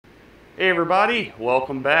Hey everybody,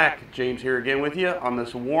 welcome back. James here again with you on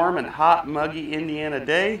this warm and hot, muggy Indiana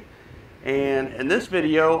day. And in this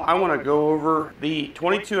video, I want to go over the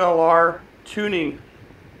 22LR tuning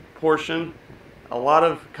portion. A lot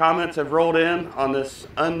of comments have rolled in on this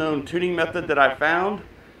unknown tuning method that I found,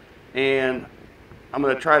 and I'm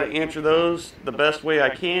going to try to answer those the best way I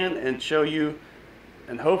can and show you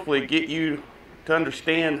and hopefully get you to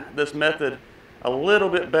understand this method a little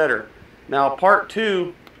bit better. Now, part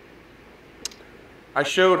two, I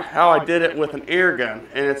showed how I did it with an air gun,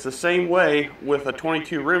 and it's the same way with a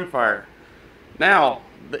 22 rimfire. Now,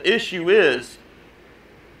 the issue is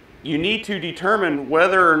you need to determine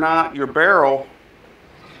whether or not your barrel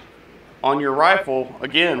on your rifle,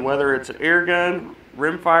 again, whether it's an air gun,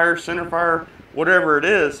 rimfire, centerfire, whatever it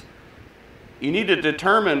is, you need to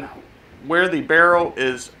determine where the barrel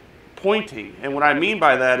is pointing. And what I mean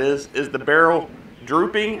by that is the barrel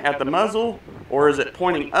drooping at the muzzle, or is it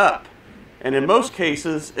pointing up? And in most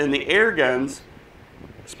cases, in the air guns,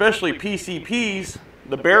 especially PCPs,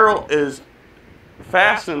 the barrel is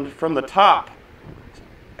fastened from the top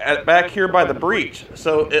back here by the breech.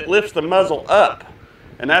 So it lifts the muzzle up.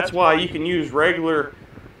 And that's why you can use regular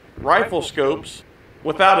rifle scopes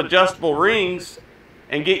without adjustable rings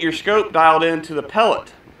and get your scope dialed into the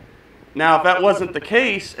pellet. Now, if that wasn't the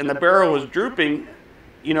case and the barrel was drooping,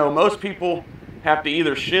 you know, most people have to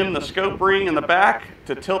either shim the scope ring in the back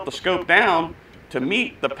to tilt the scope down to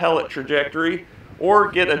meet the pellet trajectory, or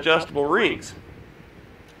get adjustable rings.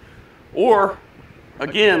 Or,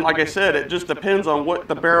 again, like I said, it just depends on what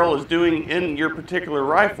the barrel is doing in your particular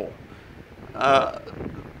rifle.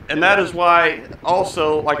 And that is why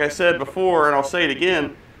also, like I said before, and I'll say it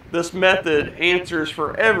again, this method answers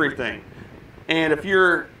for everything. And if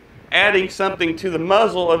you're adding something to the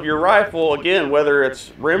muzzle of your rifle, again, whether it's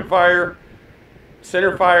rimfire,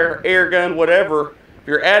 centerfire, air gun, whatever, if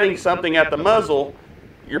you're adding something at the muzzle,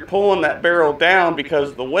 you're pulling that barrel down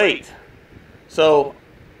because of the weight. So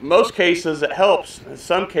most cases it helps, in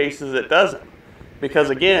some cases it doesn't,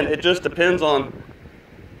 because again, it just depends on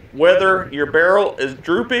whether your barrel is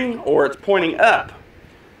drooping or it's pointing up.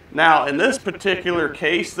 Now, in this particular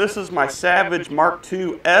case, this is my Savage Mark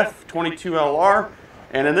II F 22LR,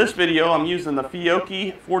 and in this video I'm using the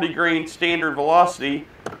Fiocchi 40 grain standard velocity,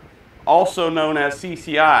 also known as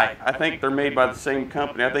CCI. I think they're made by the same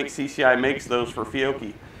company. I think CCI makes those for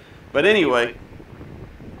Fiocchi. But anyway,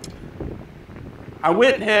 I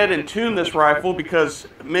went ahead and tuned this rifle because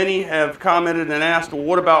many have commented and asked, well,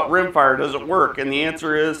 what about rimfire? Does it work? And the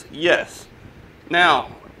answer is yes.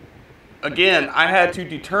 Now, again, I had to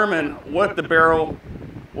determine what the barrel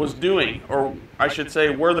was doing, or I should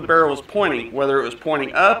say where the barrel was pointing, whether it was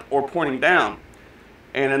pointing up or pointing down.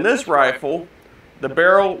 And in this rifle, the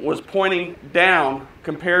barrel was pointing down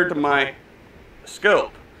compared to my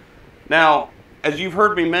scope. Now, as you've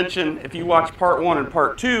heard me mention, if you watch part one and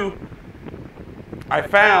part two, I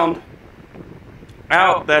found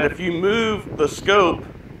out that if you move the scope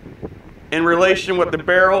in relation with the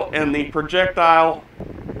barrel and the projectile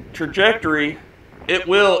trajectory, it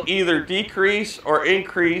will either decrease or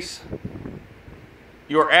increase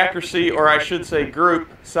your accuracy, or I should say group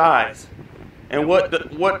size. And what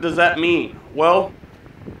does that mean? Well,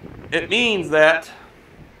 it means that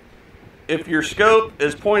if your scope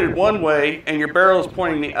is pointed one way and your barrel is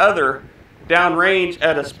pointing the other, downrange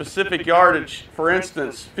at a specific yardage, for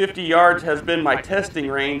instance, 50 yards has been my testing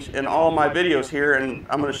range in all my videos here, and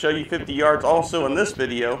I'm going to show you 50 yards also in this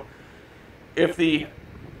video. If the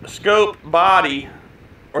scope body,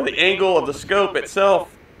 or the angle of the scope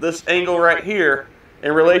itself, this angle right here,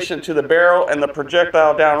 in relation to the barrel and the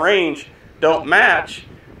projectile downrange, don't match,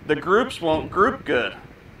 the groups won't group good.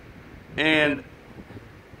 And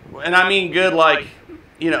I mean good like,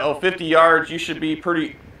 you know, 50 yards, you should be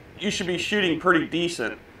shooting pretty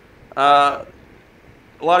decent. A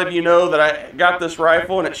lot of you know that I got this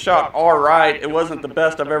rifle and it shot all right. It wasn't the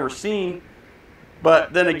best I've ever seen,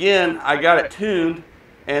 but then again, I got it tuned,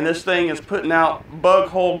 and this thing is putting out bug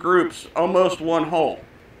hole groups, almost one hole.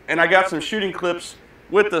 And I got some shooting clips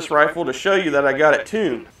with this rifle to show you that I got it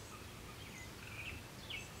tuned.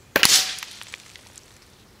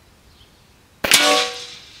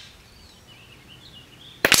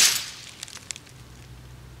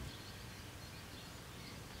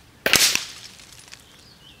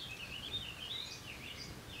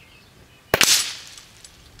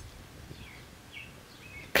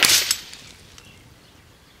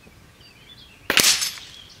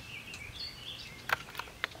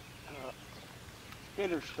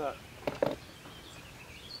 Hitter's stuck.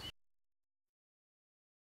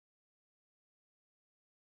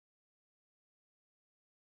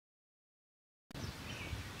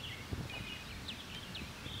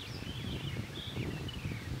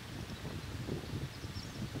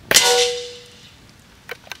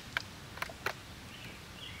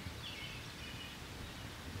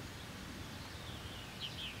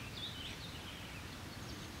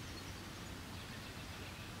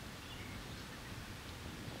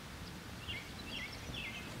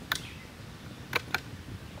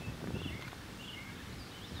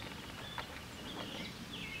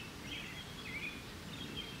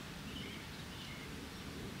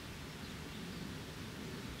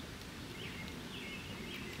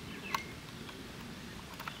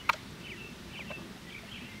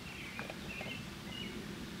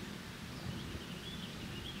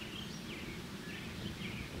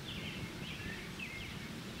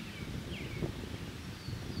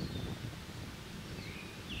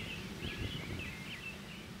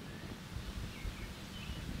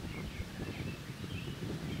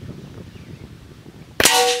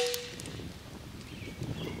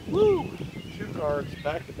 cards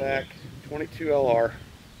back to back, 22 LR,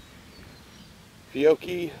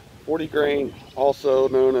 Fiocchi 40 grain, also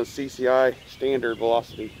known as CCI standard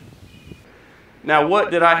velocity. Now what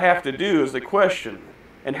did I have to do is the question,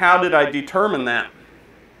 and how did I determine that?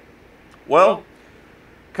 Well,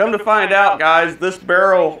 come to find out, guys, this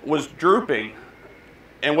barrel was drooping,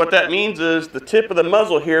 and what that means is the tip of the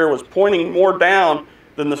muzzle here was pointing more down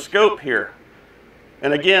than the scope here.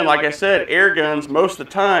 And again, like I said, air guns, most of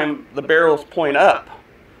the time, the barrels point up.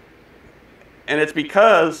 And it's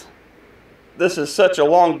because this is such a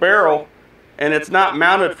long barrel and it's not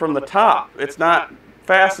mounted from the top. It's not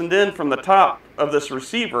fastened in from the top of this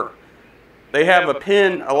receiver. They have a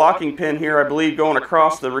pin, a locking pin here, I believe, going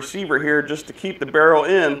across the receiver here just to keep the barrel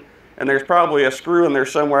in. And there's probably a screw in there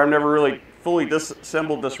somewhere. I've never really fully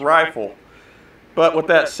disassembled this rifle. But with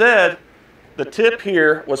that said, the tip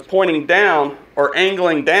here was pointing down or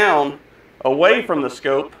angling down away from the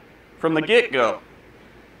scope from the get-go.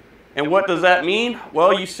 And what does that mean?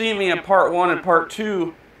 Well, you see me in part 1 and part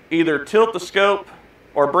 2 either tilt the scope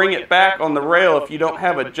or bring it back on the rail if you don't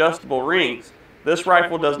have adjustable rings. This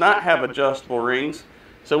rifle does not have adjustable rings.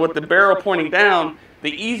 So with the barrel pointing down,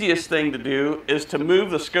 the easiest thing to do is to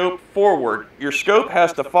move the scope forward. Your scope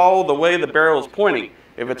has to follow the way the barrel is pointing.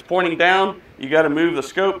 If it's pointing down, you got to move the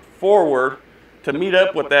scope forward to meet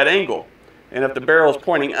up with that angle. And if the barrel is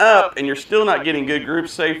pointing up and you're still not getting good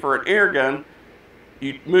groups, say for an air gun,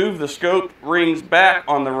 you move the scope rings back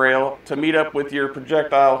on the rail to meet up with your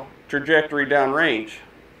projectile trajectory downrange.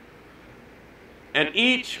 And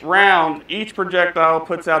each round, each projectile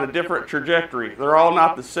puts out a different trajectory. They're all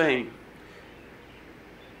not the same.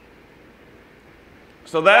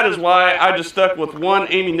 So that is why I just stuck with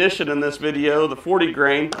one ammunition in this video, the 40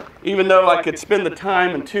 grain, even though I could spend the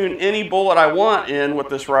time and tune any bullet I want in with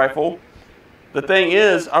this rifle. The thing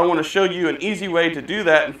is, I want to show you an easy way to do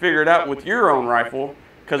that and figure it out with your own rifle,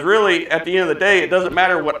 because really, at the end of the day, it doesn't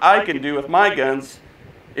matter what I can do with my guns.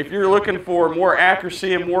 If you're looking for more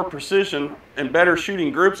accuracy and more precision and better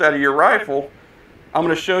shooting groups out of your rifle, I'm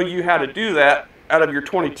going to show you how to do that out of your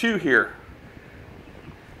 22 here.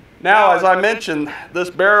 Now, as I mentioned,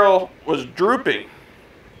 this barrel was drooping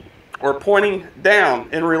or pointing down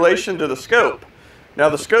in relation to the scope. Now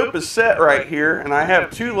the scope is set right here, and I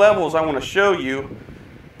have 2 levels I want to show you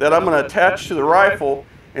that I'm going to attach to the rifle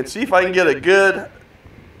and see if I can get a good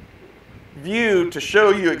view to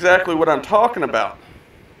show you exactly what I'm talking about.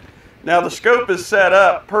 Now the scope is set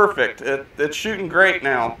up perfect. It's shooting great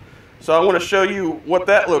now. So I want to show you what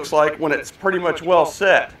that looks like when it's pretty much well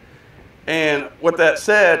set. And with that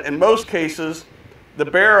said, in most cases, the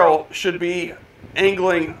barrel should be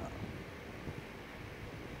angling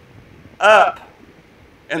up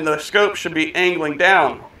and the scope should be angling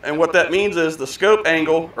down. And what that means is the scope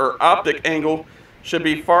angle or optic angle should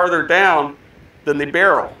be farther down than the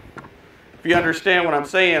barrel. If you understand what I'm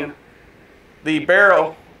saying, the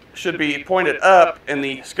barrel should be pointed up and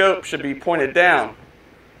the scope should be pointed down.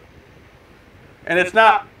 And it's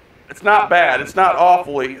not bad, it's not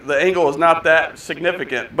awfully, the angle is not that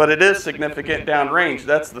significant, but it is significant downrange,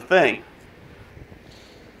 that's the thing.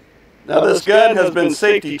 Now this gun has been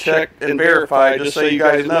safety checked and verified, just so you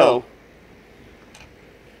guys know.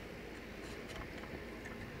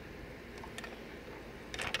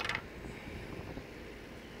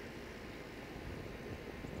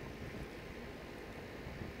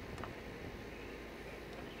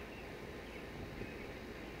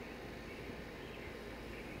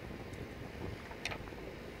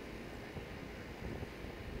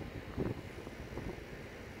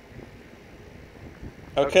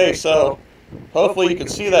 Okay, so hopefully you can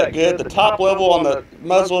see that good. The top level on the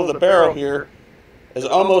muzzle of the barrel here is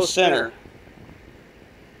almost center.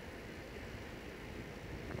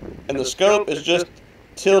 And the scope is just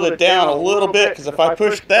tilted down a little bit, because if I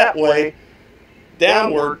push that way,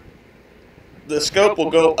 downward, the scope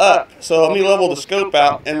will go up. So let me level the scope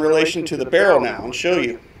out in relation to the barrel now and show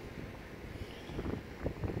you.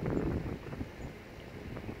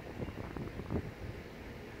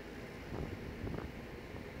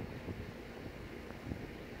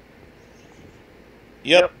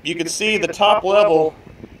 Yep, you can see the top level.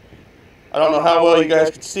 I don't know how well you guys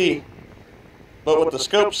can see, but with the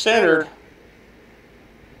scope centered,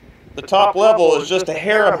 the top level is just a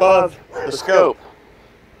hair above the scope.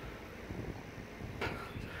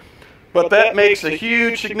 But that makes a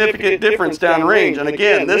huge significant difference downrange. And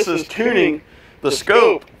again, this is tuning the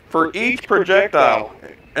scope for each projectile.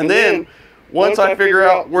 And then once I figure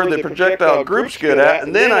out where the projectile group's good at,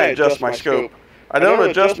 and then I adjust my scope. I don't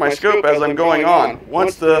adjust my scope as I'm going on.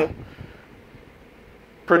 Once the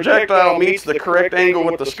projectile meets the correct angle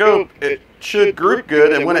with the scope, it should group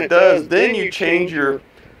good, and when it does, then you change your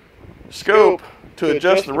scope to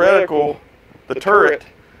adjust the reticle, the turret,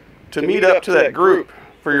 to meet up to that group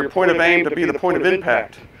for your point of aim to be the point of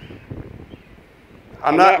impact.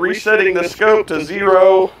 I'm not resetting the scope to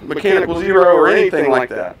zero, mechanical zero, or anything like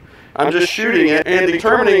that. I'm just shooting it and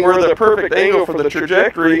determining where the perfect angle for the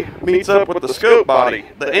trajectory meets up with the scope body,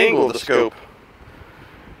 the angle of the scope.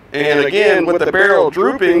 And again, with the barrel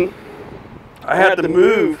drooping, I had to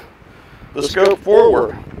move the scope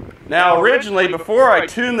forward. Now originally, before I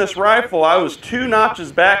tuned this rifle, I was 2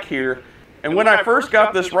 notches back here. And when I first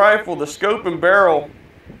got this rifle, the scope and barrel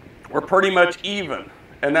were pretty much even.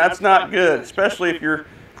 And that's not good, especially if you're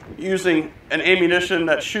using an ammunition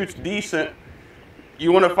that shoots decent.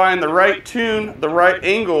 You want to find the right tune, the right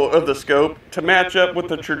angle of the scope to match up with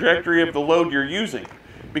the trajectory of the load you're using.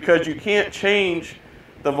 Because you can't change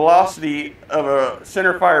the velocity of a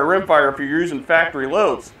center fire rimfire if you're using factory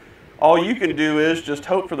loads. All you can do is just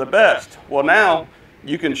hope for the best. Well, now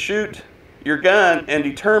you can shoot your gun and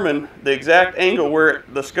determine the exact angle where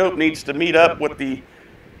the scope needs to meet up with the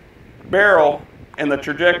barrel and the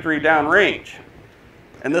trajectory downrange.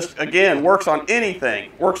 And this again works on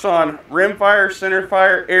anything. Works on rimfire, center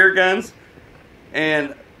fire, air guns.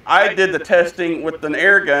 And I did the testing with an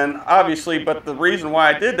air gun, obviously, but the reason why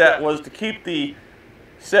I did that was to keep the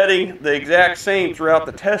setting the exact same throughout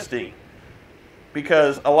the testing,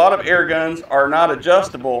 because a lot of air guns are not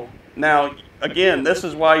adjustable. Now again, this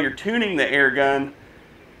is why you're tuning the air gun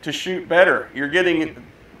to shoot better. You're getting it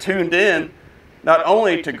tuned in not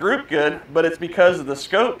only to group good, but it's because of the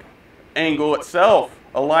scope angle itself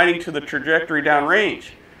aligning to the trajectory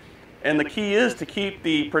downrange. And the key is to keep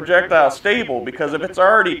the projectile stable, because if it's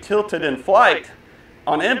already tilted in flight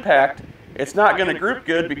on impact, it's not going to group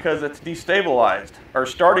good because it's destabilized or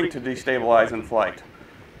starting to destabilize in flight.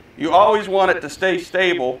 You always want it to stay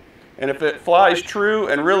stable, and if it flies true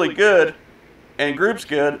and really good and groups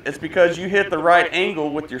good, it's because you hit the right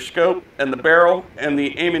angle with your scope and the barrel and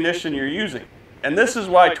the ammunition you're using. And this is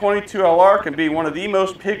why 22 LR can be one of the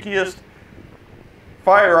most pickiest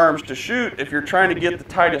firearms to shoot if you're trying to get the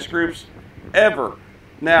tightest groups ever.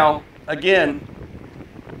 Now, again,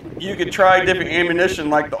 you could try different ammunition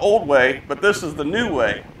like the old way, but this is the new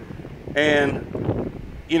way. And,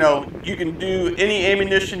 you know, you can do any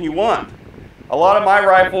ammunition you want. A lot of my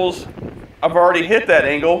rifles, I've already hit that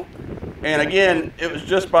angle. And again, it was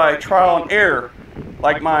just by trial and error.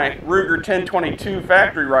 Like my Ruger 1022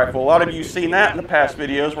 factory rifle. A lot of you seen that in the past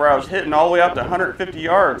videos where I was hitting all the way up to 150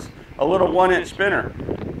 yards, a little 1-inch spinner.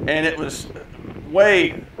 And it was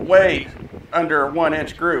way, way under a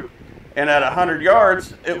 1-inch group. And at 100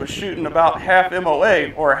 yards, it was shooting about half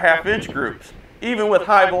MOA or half-inch groups, even with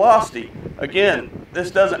high velocity. Again,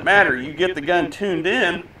 this doesn't matter. You get the gun tuned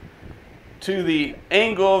in to the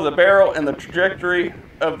angle of the barrel and the trajectory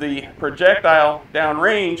of the projectile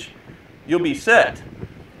downrange, you'll be set.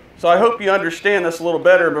 So I hope you understand this a little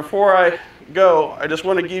better. Before I go, I just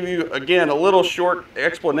want to give you, again, a little short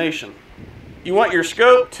explanation. You want your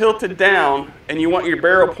scope tilted down and you want your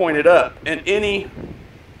barrel pointed up in any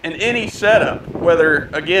setup,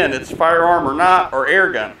 whether, again, it's firearm or not, or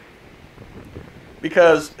air gun.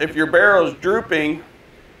 Because if your barrel is drooping,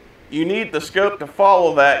 you need the scope to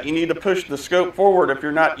follow that. You need to push the scope forward if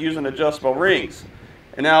you're not using adjustable rings.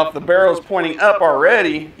 And now if the barrel is pointing up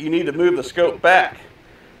already, you need to move the scope back.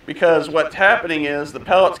 Because what's happening is the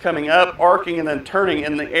pellet's coming up, arcing, and then turning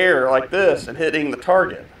in the air like this and hitting the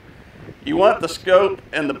target. You want the scope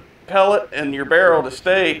and the pellet and your barrel to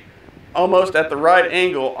stay almost at the right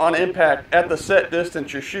angle on impact at the set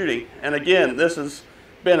distance you're shooting. And again, this has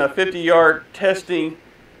been a 50-yard testing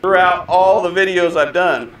throughout all the videos I've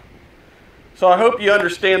done. So I hope you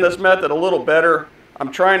understand this method a little better.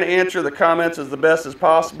 I'm trying to answer the comments as the best as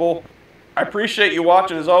possible. I appreciate you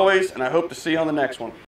watching as always, and I hope to see you on the next one.